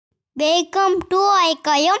Welcome to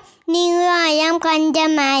IKM New I am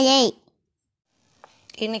Kanjamai.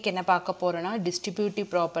 இன்னைக்கு என்ன பார்க்க போறோம்னா distributive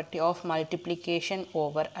property of multiplication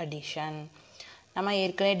over addition. நம்ம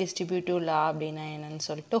ஏற்கனவே distributive law அப்படினா என்னன்னு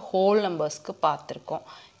சொல்லிட்டு whole numbersக்கு பார்த்திருக்கோம்.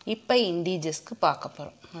 இப்போ integersக்கு பார்க்க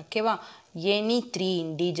போறோம். ஓகேவா? any 3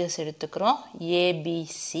 integers எடுத்துக்கிறோம். a b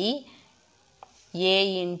c a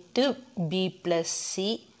into b plus c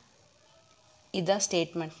இதான்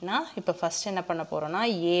ஸ்டேட்மெண்ட்னா இப்போ ஃபர்ஸ்ட் என்ன பண்ண போறோம்னா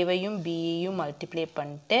a வையும் b யையும் மல்டிப்ளை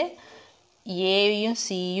பண்ணிட்டு a யும்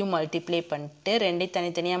c யும் மல்டிப்ளை பண்ணிட்டு ரெண்டையும்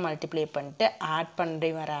தனித்தனியா மல்டிப்ளை பண்ணிட்டு ஆட்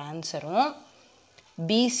பண்ற வர ஆன்சரும்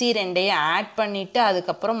bc ரெண்டையும் ஆட் பண்ணிட்டு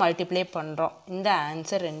அதுக்கு அப்புறம் மல்டிப்ளை பண்றோம். இந்த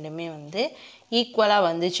ஆன்சர் ரெண்டுமே வந்து ஈக்குவலா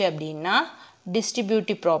வந்துச்சு அப்படினா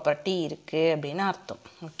டிஸ்ட்ரிபியூட்டிவ் ப்ராப்பர்ட்டி இருக்கு அப்படினு அர்த்தம்.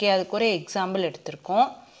 ஓகே, அதுக்கு ஒரு example எடுத்துறோம்.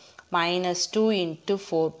 -2 *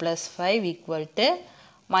 4 + 5 =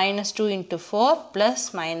 -2 * 4 plus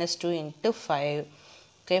 -2 * 5.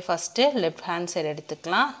 Okay, first left hand side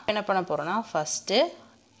எடுத்துக்கலாம். என்ன பண்ண போறோம்னா first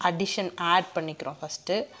addition add பண்ணிக்கிறோம்.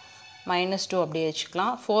 first -2 அப்படியே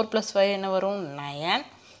வச்சுக்கலாம். 4 + 5 என்ன வரும் 9.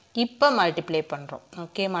 இப்போ மல்டிப்ளை பண்றோம்.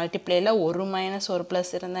 ஓகே, மல்டிப்ளைல ஒரு மைனஸ் ஒரு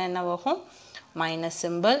பிளஸ் இருந்தா என்ன ஆகும் minus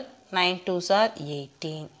symbol. 9 2s are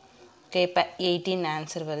 18. Okay, இப்போ 18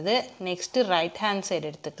 ஆன்சர் வருது. நெக்ஸ்ட் ரைட் ஹேண்ட் சைடு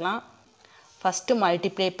எடுத்துக்கலாம். First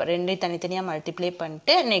multiply ரெண்டை தனித்தனியா மல்டிப்ளை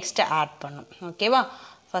பண்ணிட்டு நெக்ஸ்ட் ஆட் பண்ணும். ஓகேவா?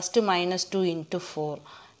 ஃபர்ஸ்ட் -2 * 4.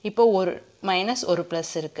 இப்போ ஒரு மைனஸ் ஒரு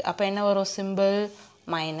பிளஸ் இருக்கு. அப்ப என்ன வரும் symbol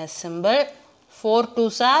minus symbol. 4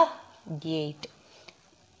 2s are 8.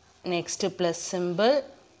 Next plus symbol.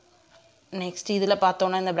 Next இதுல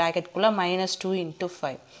பார்த்தோம்னா இந்த பிராக்கெட் குள்ள -2 *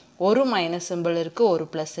 5. ஒரு மைனஸ் சிம்பல் இருக்கு, ஒரு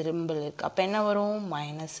பிளஸ் சிம்பல் இருக்கு. அப்ப என்ன வரும்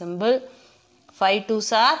minus symbol. 5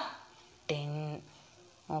 2s are 10.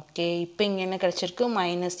 Okay, இப்போ இங்க என்ன கிடைச்சிருக்கு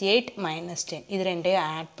 -8 -10. இது ரெண்டையும்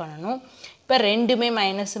ஆட் பண்ணனும். இப்போ ரெண்டுமே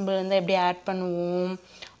மைனஸ் சிம்பல் இருந்தா எப்படி ஆட் பண்ணுவோம்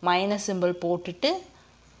மைனஸ் சிம்பல் போட்டுட்டு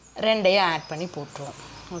ரெண்டையும் ஆட் பண்ணி போட்டுருவோம்.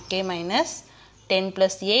 ஓகே, -10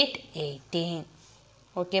 + 8 18.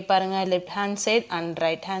 ஓகே, பாருங்க left hand side and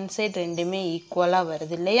right hand side ரெண்டுமே ஈக்குவலா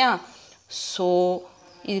வருது இல்லையா? சோ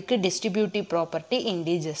இதுக்கு டிஸ்ட்ரிபியூட்டிவ் ப்ராப்பர்ட்டி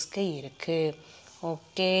இன்டிஜர்ஸ்க்கு இருக்கு.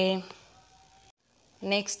 Okay,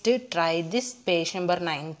 next try this page number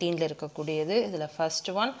 19 ல இருக்கக்கூடியது. இதுல first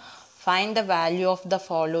one find the value of the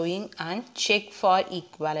following and check for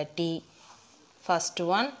equality. First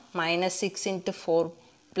one -6 * 4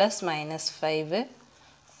 plus -5.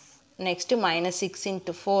 Next -6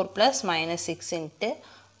 * 4 plus -6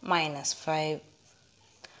 * -5.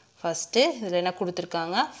 First இதுல என்ன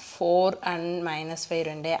கொடுத்திருக்காங்க 4 and -5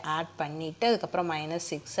 ரெண்டையும் ஆட் பண்ணிட்டு அதுக்கு அப்புறம்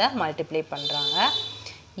 -6 மல்டிப்ளை பண்றாங்க.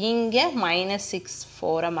 இங்க -6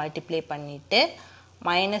 4 மல்டிப்ளை பண்ணிட்டு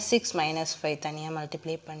 -6 -5 தனியா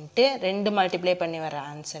மல்டிப்ளை பண்ணிட்டு ரெண்டு மல்டிப்ளை பண்ணி வர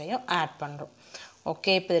ஆன்சரையும் ஆட் பண்றோம்.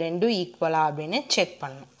 ஓகே, இப்போ ரெண்டும் ஈக்குவலா அப்படினு செக்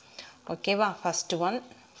பண்ணனும். ஓகேவா? ஃபர்ஸ்ட் ஒன்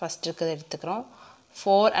ஃபர்ஸ்ட் இருக்கிறத எடுத்துக்கிறோம்.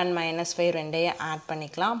 4 and -5 ரெண்டையும் ஆட்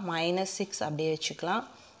பண்ணிக்கலாம். -6 அப்படியே வச்சுக்கலாம்.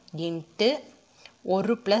 இன்டு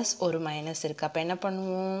ஒரு பிளஸ் ஒரு மைனஸ் இருக்கு. அப்ப என்ன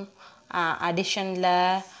பண்ணுவோம் அடிஷன்ல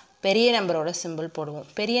பெரிய நம்பரோட சிம்பல் போடுவோம்.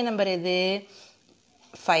 பெரிய நம்பர் எது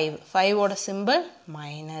 5. 5 ஓட சிம்பல்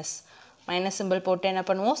மைனஸ். மைனஸ் சிம்பல் போட்டு என்ன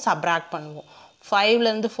பண்ணுவோம் சப்ராக்ட் பண்ணுவோம். 5 ல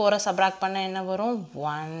இருந்து 4 சப்ராக்ட் பண்ணா என்ன வரும்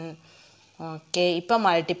 1. ஓகே, இப்போ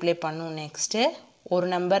மல்டிப்ளை பண்ணுவோம். நெக்ஸ்ட் ஒரு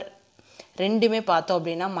நம்பர் ரெண்டுமே பார்த்தோம்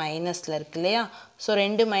அப்படினா மைனஸ்ல இருக்கு இல்லையா? சோ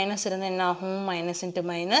ரெண்டு மைனஸ் இருந்தா என்ன ஆகும் மைனஸ்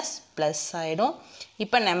 * மைனஸ் பிளஸ் ஆயிடும்.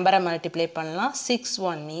 இப்போ நம்பரை மல்டிப்ளை பண்ணலாம். 6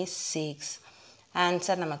 1 is 6.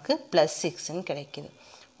 ஆன்சர் நமக்கு +6 ன்னு கிடைக்குது.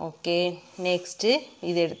 ஓகே, நெக்ஸ்ட்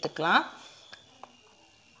இது எடுத்துக்கலாம்.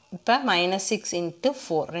 இப்போ -6 *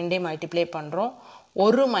 4 ரெண்டையும் மல்டிப்ளை பண்றோம்.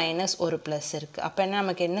 ஒரு மைனஸ் ஒரு பிளஸ் இருக்கு. அப்ப என்ன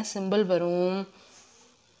நமக்கு என்ன சிம்பல் வரும்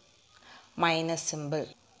மைனஸ் சிம்பல்.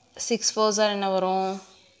 6 4s are என்ன வரும்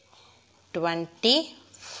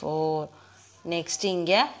 24. நெக்ஸ்ட்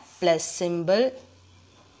இங்க பிளஸ் சிம்பல்.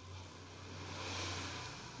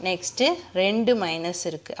 நெக்ஸ்ட் ரெண்டு மைனஸ்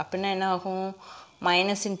இருக்கு. அப்படினா என்ன ஆகும்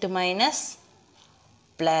மைனஸ் * மைனஸ்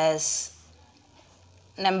பிளஸ்.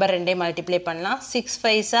 நம்பர் ரெண்டே மல்டிப்ளை பண்ணலாம். 6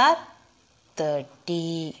 5s are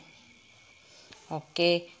 30. ஓகே,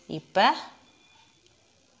 இப்போ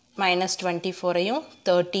 -24 ஐயும்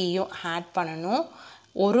 30 ஐயும் ஆட் பண்ணனும்.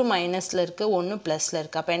 ஒரு மைனஸ்ல இருக்கு, ஒன்னு பிளஸ்ல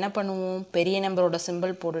இருக்கு. அப்ப என்ன பண்ணுவோம் பெரிய நம்பரோட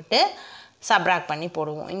சிம்பல் போட்டுட்டு சப்ராக்ட் பண்ணி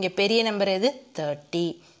போடுவோம். இங்க பெரிய நம்பர் எது 30.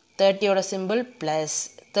 30 ஓட சிம்பல் பிளஸ்.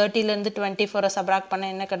 30 ல இருந்து 24 சப்ராக்ட் பண்ணா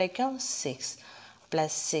என்ன கிடைக்கும் 6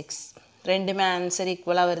 +6. ரெண்டுமே ஆன்சர்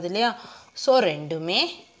ஈக்குவலா வருது இல்லையா? சோ ரெண்டுமே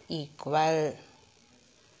equal.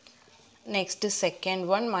 Next second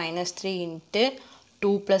one -3 *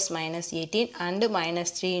 2 + -18 and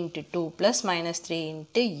 -3 * 2 + -3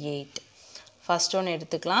 * 8. First ஒன்று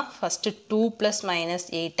எடுத்துக்கலாம். ஃபஸ்ட்டு 2 +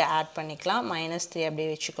 -8 ஆட் பண்ணிக்கலாம். -3 அப்படியே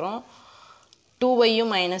வச்சுக்கிறோம்.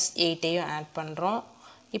 2ஐயும் -8ஐயும் ஆட் பண்ணுறோம்.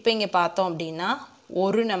 இப்போ இங்கே பார்த்தோம் அப்படின்னா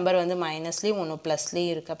ஒரு நம்பர் வந்து மைனஸ்லேயும் ஒன்று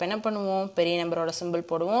ப்ளஸ்லேயும் இருக்குது. அப்போ என்ன பண்ணுவோம், பெரிய நம்பரோட சிம்பிள்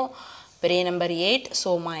போடுவோம். பெரிய number 8,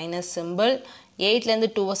 so minus simple. 8லேருந்து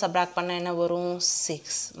 2வை subtract பண்ணால் என்ன வரும்,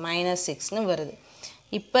 6, -6ன்னு வருது.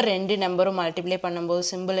 இப்போ ரெண்டு நம்பரும் மல்டிப்ளை பண்ணும்போது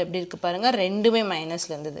சிம்பிள் எப்படி இருக்குது பாருங்கள், ரெண்டுமே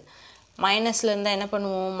மைனஸில் இருந்தது. மைனஸில் இருந்தால் என்ன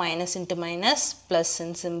பண்ணுவோம், மைனஸ் இன்ட்டு மைனஸ்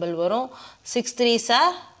ப்ளஸ்ன்னு சிம்பிள் வரும். 6 3s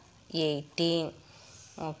are 18.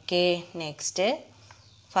 Okay, next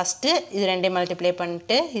first இது ரெண்டையும் மல்டிப்ளை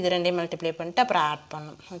பண்ணிட்டு இது ரெண்டையும் மல்டிப்ளை பண்ணிட்டு அப்புறம் ஆட்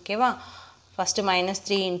பண்ணணும். ஓகேவா, ஃபஸ்ட்டு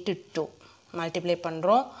 -3 × 2 மல்டிப்ளை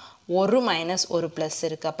பண்ணுறோம். ஒரு மைனஸ் ஒரு ப்ளஸ்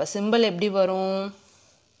இருக்குது. அப்போ சிம்பிள் எப்படி வரும்,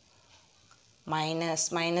 minus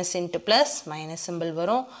minus into plus minus simple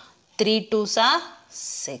வரும். 3 2s are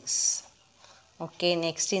 6. ஓகே,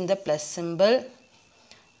 நெக்ஸ்ட் இந்த ப்ளஸ் சிம்பிள்.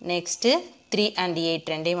 நெக்ஸ்ட்டு 3 and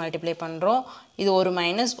 8 ரெண்டையும் மல்டிப்ளை பண்ணுறோம். இது ஒரு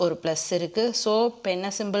மைனஸ் ஒரு ப்ளஸ் இருக்குது. ஸோ இப்போ என்ன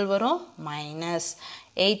சிம்பிள் வரும், மைனஸ்.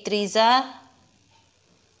 8 3s are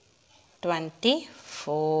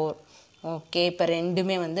 24. ஓகே, இப்போ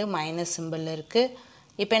ரெண்டுமே வந்து மைனஸ் சிம்பிளில் இருக்குது.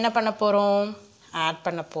 இப்போ என்ன பண்ண போகிறோம், ஆட்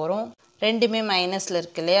பண்ண போகிறோம். ரெண்டுமே மைனஸில்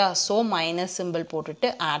இருக்கு இல்லையா, ஸோ மைனஸ் சிம்பிள் போட்டுட்டு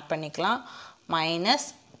ஆட் பண்ணிக்கலாம்.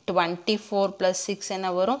 -24 + 6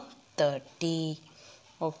 என்ன வரும், 30.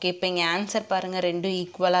 ஓகே, இப்போ இங்கே ஆன்சர் பாருங்கள், ரெண்டும்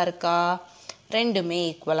ஈக்குவலாக இருக்கா, ரெண்டுமே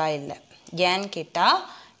ஈக்குவலாக இல்லை. ஏன்னு கேட்டால்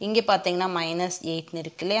இங்கே பார்த்தீங்கன்னா -8ன்னு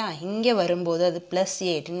இருக்கு இல்லையா, இங்கே வரும்போது அது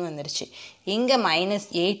 +8ன்னு வந்துருச்சு. இங்கே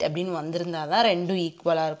 -8 அப்படின்னு வந்திருந்தால் தான் ரெண்டும்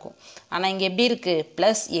ஈக்குவலாக இருக்கும். ஆனால் இங்கே எப்படி இருக்குது,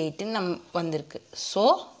 +8ன்னு வந்திருக்கு. ஸோ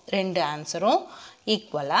ரெண்டு ஆன்சரும்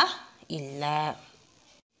ஈக்குவலாக இல்லை.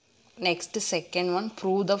 Next second one,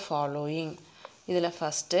 prove the following. இதில்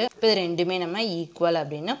ஃபஸ்ட்டு இப்போ இது ரெண்டுமே நம்ம ஈக்குவல்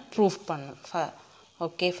அப்படின்னு ப்ரூஃப் பண்ணணும்.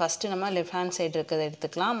 ஓகே, ஃபஸ்ட்டு நம்ம லெஃப்ட் ஹேண்ட் சைடு இருக்கிறத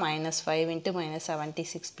எடுத்துக்கலாம். -5 ×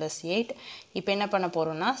 -76 + 8. இப்போ என்ன பண்ண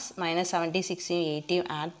போகிறோம்னா -76ஐயும் 8ஐயும்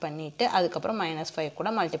ஆட் பண்ணிவிட்டு அதுக்கப்புறம் -5 கூட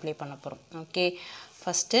மல்டிப்ளை பண்ண போகிறோம். ஓகே,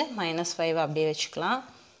 ஃபஸ்ட்டு -5 அப்படியே வச்சுக்கலாம்.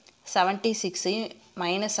 76ஐயும்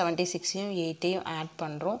 -76ஐயும் 8ஐயும் ஆட்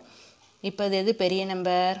பண்ணுறோம். இப்போ இது எது பெரிய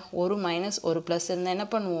நம்பர், ஒரு மைனஸ் ஒரு ப்ளஸ் இருந்தால் என்ன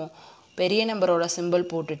பண்ணுவோம், பெரிய நம்பரோட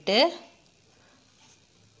சிம்பிள் போட்டுட்டு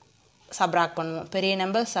சப்ராக்ட் பண்ணுவோம். பெரிய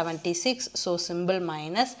number 76, so simple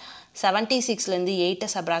minus. 76லேருந்து 8ஐ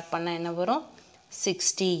subtract பண்ணால் என்ன வரும்,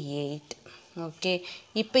 68. ஓகே,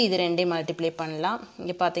 இப்போ இது ரெண்டையும் மல்டிப்ளை பண்ணலாம்.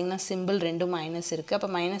 இங்கே பார்த்தீங்கன்னா சிம்பிள் ரெண்டும் மைனஸ் இருக்குது. அப்போ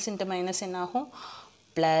மைனஸ் இன்ட்டு மைனஸ் என்ன ஆகும்,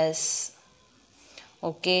 ப்ளஸ்.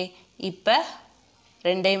 ஓகே, இப்போ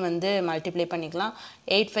ரெண்டையும் வந்து மல்டிப்ளை பண்ணிக்கலாம்.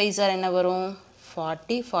 8 5s are என்ன வரும்,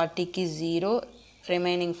 40, 40க்கு 0,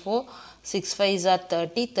 ரிமைனிங் 4, 6 5s are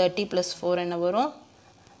 30, 30 + 4 என்ன வரும்,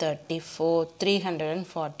 34,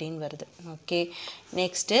 314 வருது. Okay,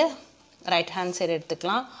 next right hand side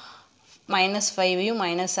எடுத்துக்கலாம். -5ஐயும்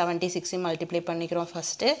 -76ஐயும் மல்டிப்ளை பண்ணிக்கிறோம்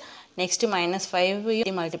ஃபஸ்ட்டு. நெக்ஸ்ட்டு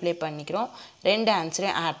 -5ஐயும் மல்டிப்ளை பண்ணிக்கிறோம். ரெண்டு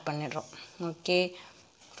ஆன்சரையும் ஆட் பண்ணிடுறோம். ஓகே,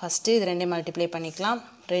 ஃபஸ்ட்டு இது ரெண்டையும் மல்டிப்ளை பண்ணிக்கலாம்.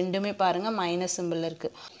 ரெண்டுமே பாருங்கள் மைனஸ் சிம்பிள்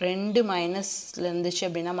இருக்குது. ரெண்டு மைனஸில் இருந்துச்சு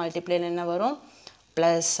அப்படின்னா மல்டிப்ளைல என்ன வரும்,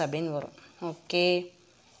 ப்ளஸ் அப்படின்னு வரும். ஓகே,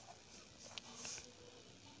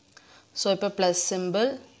 ஸோ இப்போ ப்ளஸ் சிம்பிள்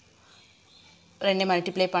ரெண்டு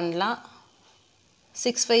மல்டிப்ளை பண்ணலாம்.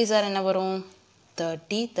 6 5s are என்ன வரும்,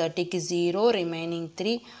 30, 30க்கு 0, ரிமைனிங்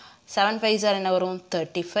 3, 7 5s are என்ன வரும்,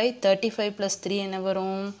 35, 35 + 3 என்ன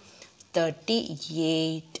வரும்,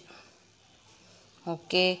 38.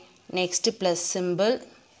 ஓகே, நெக்ஸ்ட்டு ப்ளஸ் சிம்பிள்,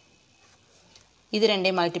 இது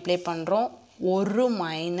ரெண்டையும் மல்டிப்ளை பண்ணுறோம். ஒரு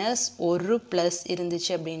மைனஸ் ஒரு ப்ளஸ்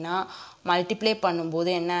இருந்துச்சு அப்படின்னா மல்டிப்ளை பண்ணும்போது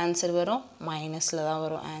என்ன ஆன்சர் வரும், மைனஸில் தான்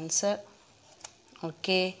வரும் ஆன்சர்.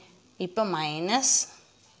 ஓகே, இப்போ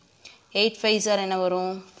 -8 5s are என்ன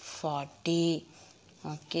வரும், 40.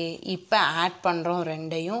 ஓகே, இப்போ ஆட் பண்ணுறோம்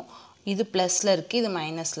ரெண்டையும். இது ப்ளஸில் இருக்குது, இது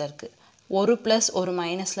மைனஸில் இருக்குது. ஒரு ப்ளஸ் ஒரு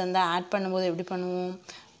மைனஸில் இருந்தால் ஆட் பண்ணும்போது எப்படி பண்ணுவோம்,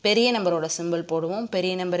 பெரிய நம்பரோட சிம்பிள் போடுவோம்.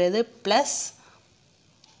 பெரிய நம்பர் எது, ப்ளஸ்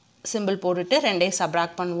சிம்பிள் போட்டுட்டு ரெண்டையும்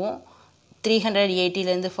சப்ராக்ட் பண்ணுவோம்.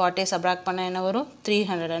 380லேருந்து 40 சப்ராக்ட் பண்ணால் என்ன வரும்,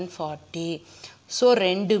 340. ஸோ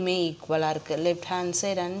ரெண்டுமே ஈக்குவலாக இருக்குது. Left hand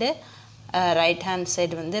side and right hand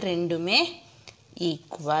side வந்து ரெண்டுமே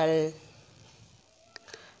ஈக்குவல்.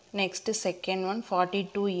 Next second one,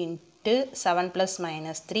 42 × 7 +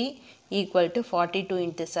 -3 = 42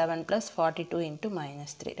 × 7 + 42 ×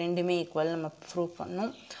 -3. ரெண்டுமே ஈக்குவல் நம்ம ப்ரூவ்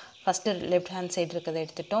பண்ணணும். ஃபஸ்ட்டு லெஃப்ட் ஹேண்ட் சைடு இருக்கிறத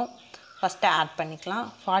எடுத்துட்டோம். ஃபஸ்ட்டு ஆட் பண்ணிக்கலாம்.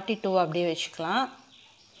 42 அப்படியே வச்சுக்கலாம்.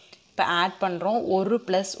 இப்போ ஆட் பண்ணுறோம். ஒரு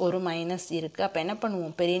ப்ளஸ் ஒரு மைனஸ் இருக்குது. அப்போ என்ன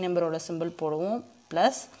பண்ணுவோம், பெரிய நம்பரோட சிம்பிள் போடுவோம்.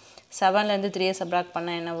 ப்ளஸ் 7லேருந்து 3ஐ சப்ராக்ட்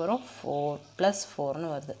பண்ணால் என்ன வரும், 4 +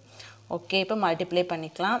 4ன்னு வருது. ஓகே, இப்போ மல்டிப்ளை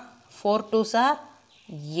பண்ணிக்கலாம். 4 2s are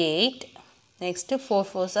 8. Next 4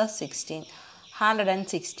 4s are 16.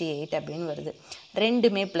 168 அப்படின்னு வருது.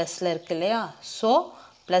 ரெண்டுமே ப்ளஸில் இருக்கு இல்லையா? ஸோ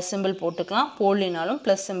ப்ளஸ் சிம்பிள் போட்டுக்கலாம், போடலினாலும்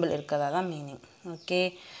ப்ளஸ் சிம்பிள் இருக்கிறதா தான் meaning. Okay,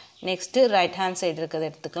 next right hand side இருக்கிறத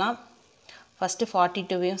எடுத்துக்கலாம். ஃபஸ்ட்டு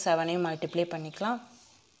 42வையும் 7ஐயும் மல்டிப்ளை பண்ணிக்கலாம்.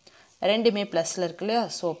 ரெண்டுமே ப்ளஸில் இருக்கு இல்லையா?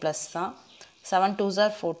 ஸோ ப்ளஸ் தான். 7 2s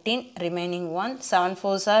are 14, remaining 1. 7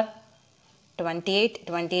 4s are 28,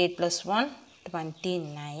 28 plus 1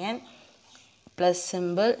 29 plus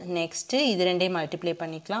symbol. Next இது ரெண்டையும் மல்டிப்ளை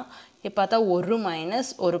பண்ணிக்கலாம். இப்போ பார்த்தா ஒரு மைனஸ்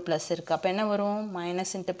ஒரு ப்ளஸ் இருக்குது. அப்போ என்ன வரும்?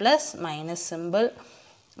 Minus into plus minus simple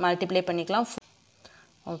multiply பண்ணிக்கலாம்.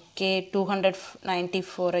 ஓகே,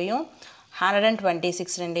 294ஐயும்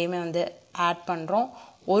 126 ரெண்டையுமே வந்து ஆட் பண்ணுறோம்.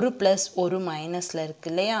 ஒரு ப்ளஸ் ஒரு மைனஸில்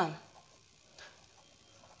இருக்குது இல்லையா?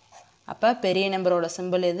 அப்போ பெரிய நம்பரோட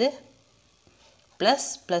சிம்பிள் இது ப்ளஸ்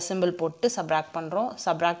ப்ளஸ் சிம்பிள் போட்டு சப்ராக்ட் பண்ணுறோம்.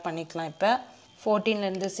 சப்ராக்ட் பண்ணிக்கலாம். இப்போ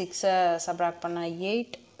 14லேருந்து 6 சப்ராக்ட் பண்ணால்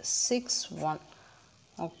 8 6 1.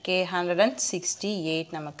 ஓகே, 168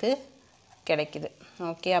 நமக்கு கிடைக்குது.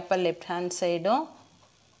 ஓகே, அப்போ லெஃப்ட் ஹேண்ட் சைடும்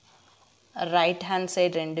ரைட் ஹேண்ட்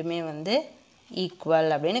சைடு ரெண்டுமே வந்து ஈக்குவல்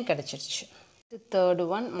அப்படின்னு கிடச்சிருச்சு. Third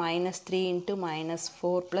one -3 ×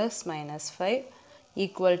 -4 + -5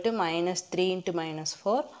 equal to -3 ×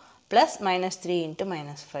 -4 + -3 ×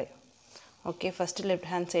 -5. Okay, first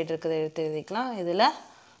left hand side இருக்கிறத எடுத்து எழுதிக்கலாம். இதில்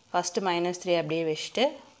ஃபஸ்ட்டு -3 அப்படியே வச்சுட்டு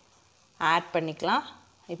ஆட் பண்ணிக்கலாம்.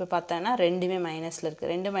 இப்போ பார்த்தோன்னா ரெண்டுமே மைனஸில்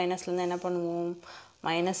இருக்குது. ரெண்டு மைனஸ்லேருந்து என்ன பண்ணுவோம்?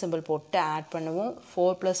 மைனஸ் சிம்பிள் போட்டு ஆட் பண்ணுவோம்.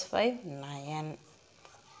 4 + 5 9.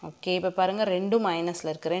 ஓகே, இப்போ பாருங்கள் ரெண்டும்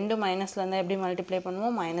மைனஸில் இருக்குது. ரெண்டு மைனஸில் இருந்தால் எப்படி மல்டிப்ளை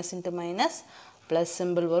பண்ணுவோம்? Minus into minus plus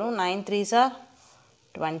symbol வரும். 9 3s are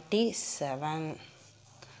 27.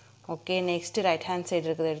 Okay, next right hand side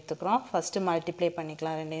இருக்கிறத எடுத்துக்கிறோம். ஃபஸ்ட்டு மல்டிப்ளை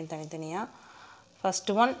பண்ணிக்கலாம் ரெண்டையும் தனித்தனியாக.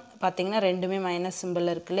 ஃபஸ்ட்டு ஒன் பார்த்திங்கன்னா ரெண்டுமே மைனஸ்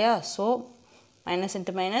சிம்பிள் இருக்கு இல்லையா? So minus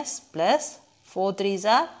into minus plus 4 3s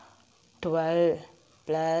are 12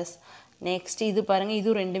 plus next இது பாருங்கள்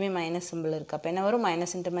இதுவும் ரெண்டுமே மைனஸ் சிம்பிள் இருக்குது. அப்போ என்ன வரும்?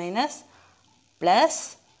 Minus into minus plus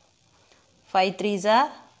 5 3s are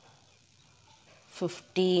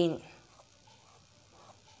 15.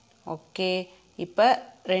 Okay, இப்போ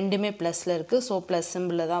ரெண்டுமே ப்ளஸில் இருக்குது. ஸோ ப்ளஸ்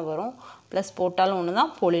சிம்பிளில் தான் வரும். ப்ளஸ் போட்டாலும் ஒன்று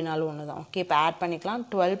தான், போலினாலும் ஒன்று தான். ஓகே, இப்போ ஆட் பண்ணிக்கலாம்.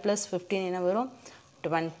 12 + 15 என்ன வரும்?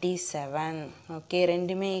 27. ஓகே,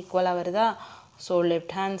 ரெண்டுமே ஈக்குவலாக வருதா? So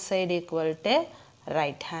left hand side equal to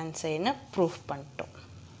right hand சைடுன்னு proof பண்ணிட்டோம்.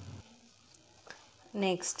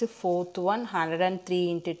 Next fourth one 103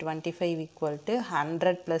 × 25 equal to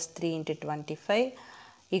 100 + 3 × 25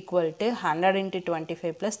 equal to 100 ×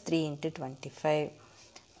 25 + 3 × 25.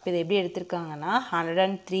 இப்போ இது எப்படி எடுத்திருக்காங்கன்னா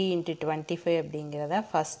 103 × 25 அப்படிங்கிறத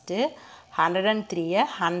ஃபஸ்ட்டு 103ஐ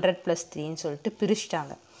 100 + 3ன்னு சொல்லிட்டு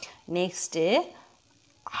பிரிச்சுட்டாங்க. நெக்ஸ்ட்டு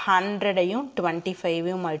 100ஐயும்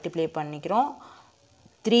 25ஐயும் மல்டிப்ளை பண்ணிக்கிறோம்.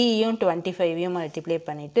 3யும் 25ஐயும் மல்டிப்ளை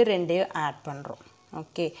பண்ணிவிட்டு ரெண்டையும் ஆட் பண்ணுறோம்.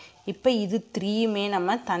 ஓகே, இப்போ இது 3யுமே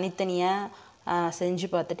நம்ம தனித்தனியாக செஞ்சு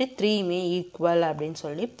பார்த்துட்டு 3யுமே ஈக்குவல் அப்படின்னு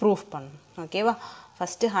சொல்லி ப்ரூஃப் பண்ணணும். ஓகேவா?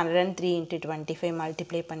 ஃபஸ்ட்டு 103 × 25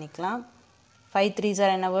 மல்டிப்ளை பண்ணிக்கலாம். 5 3s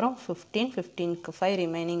are என்ன வரும்? 15. 15க்கு 5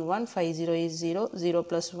 remaining 1. 5 0 is 0. 0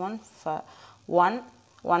 + 1 1.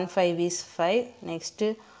 1 5 is 5. Next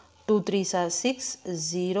 2 3s are 6.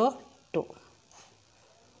 0 2.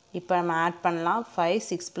 இப்போ நம்ம ஆட் பண்ணலாம். 5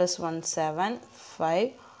 6 + 1 7 5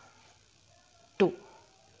 2.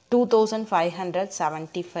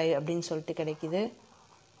 2575 அப்படின்னு சொல்லிட்டு கிடைக்குது.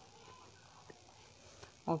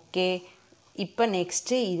 ஓகே, இப்போ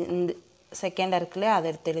நெக்ஸ்ட்டு இந்த செகண்டாக இருக்குல்ல அதை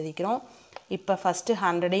எடுத்து எழுதிக்கிறோம். இப்போ ஃபஸ்ட்டு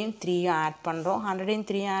 100ஐயும் 3யும் ஆட் பண்ணுறோம். 100ஐயும்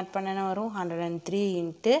 3யும் ஆட் பண்ண என்ன வரும்? 103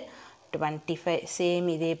 × 25. சேம்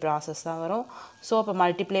இதே ப்ராசஸ் தான் வரும். ஸோ அப்போ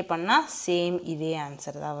மல்டிப்ளை பண்ணால் சேம் இதே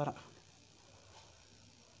ஆன்சர் தான் வரும்.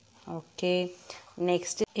 ஓகே,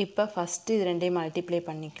 நெக்ஸ்ட்டு இப்போ ஃபஸ்ட்டு இது ரெண்டையும் மல்டிப்ளை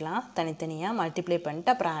பண்ணிக்கலாம். தனித்தனியாக மல்டிப்ளை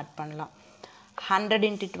பண்ணிட்டு அப்புறம் ஆட் பண்ணலாம். 100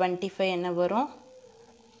 × 25 என்ன வரும்?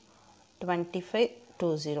 25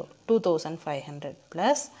 20 2500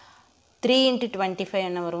 ப்ளஸ் 3 × 25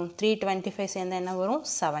 என்ன வரும்? 3 25 சேர்ந்து என்ன வரும்?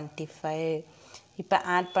 75. இப்போ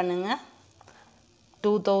ஆட் பண்ணுங்கள்.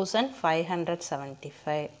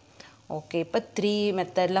 2575. ஓகே, இப்போ 3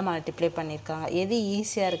 மெத்தடில் மல்டிப்ளை பண்ணியிருக்காங்க. எது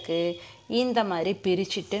ஈஸியாக இருக்குது? இந்த மாதிரி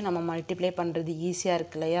பிரிச்சுட்டு நம்ம மல்டிப்ளை பண்ணுறது ஈஸியாக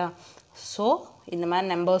இருக்கு இல்லையா? ஸோ இந்த மாதிரி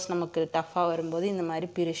நம்பர்ஸ் நமக்கு டஃப்பாக வரும்போது இந்த மாதிரி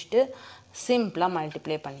பிரிச்சுட்டு சிம்பிளாக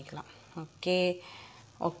மல்டிப்ளை பண்ணிக்கலாம். ஓகே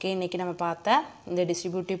ஓகே இன்றைக்கி நம்ம பார்த்த இந்த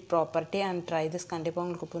distributive property and try this கண்டிப்பாக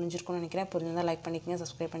உங்களுக்கு புரிஞ்சிருக்கும்னு நினைக்கிறேன். புரிஞ்சிருந்தால் லைக் பண்ணிக்கங்க,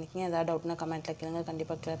 சப்ஸ்கிரைப் பண்ணிக்கங்க. ஏதாவது டவுட்னா கமெண்ட்டில் கேளுங்க,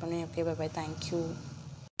 கண்டிப்பாக கிளியர் பண்ணுவேன். Okay, by by, thank you.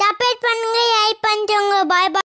 Support பண்ணுங்க, லைக் பண்ணுங்க, பாய் பாய்.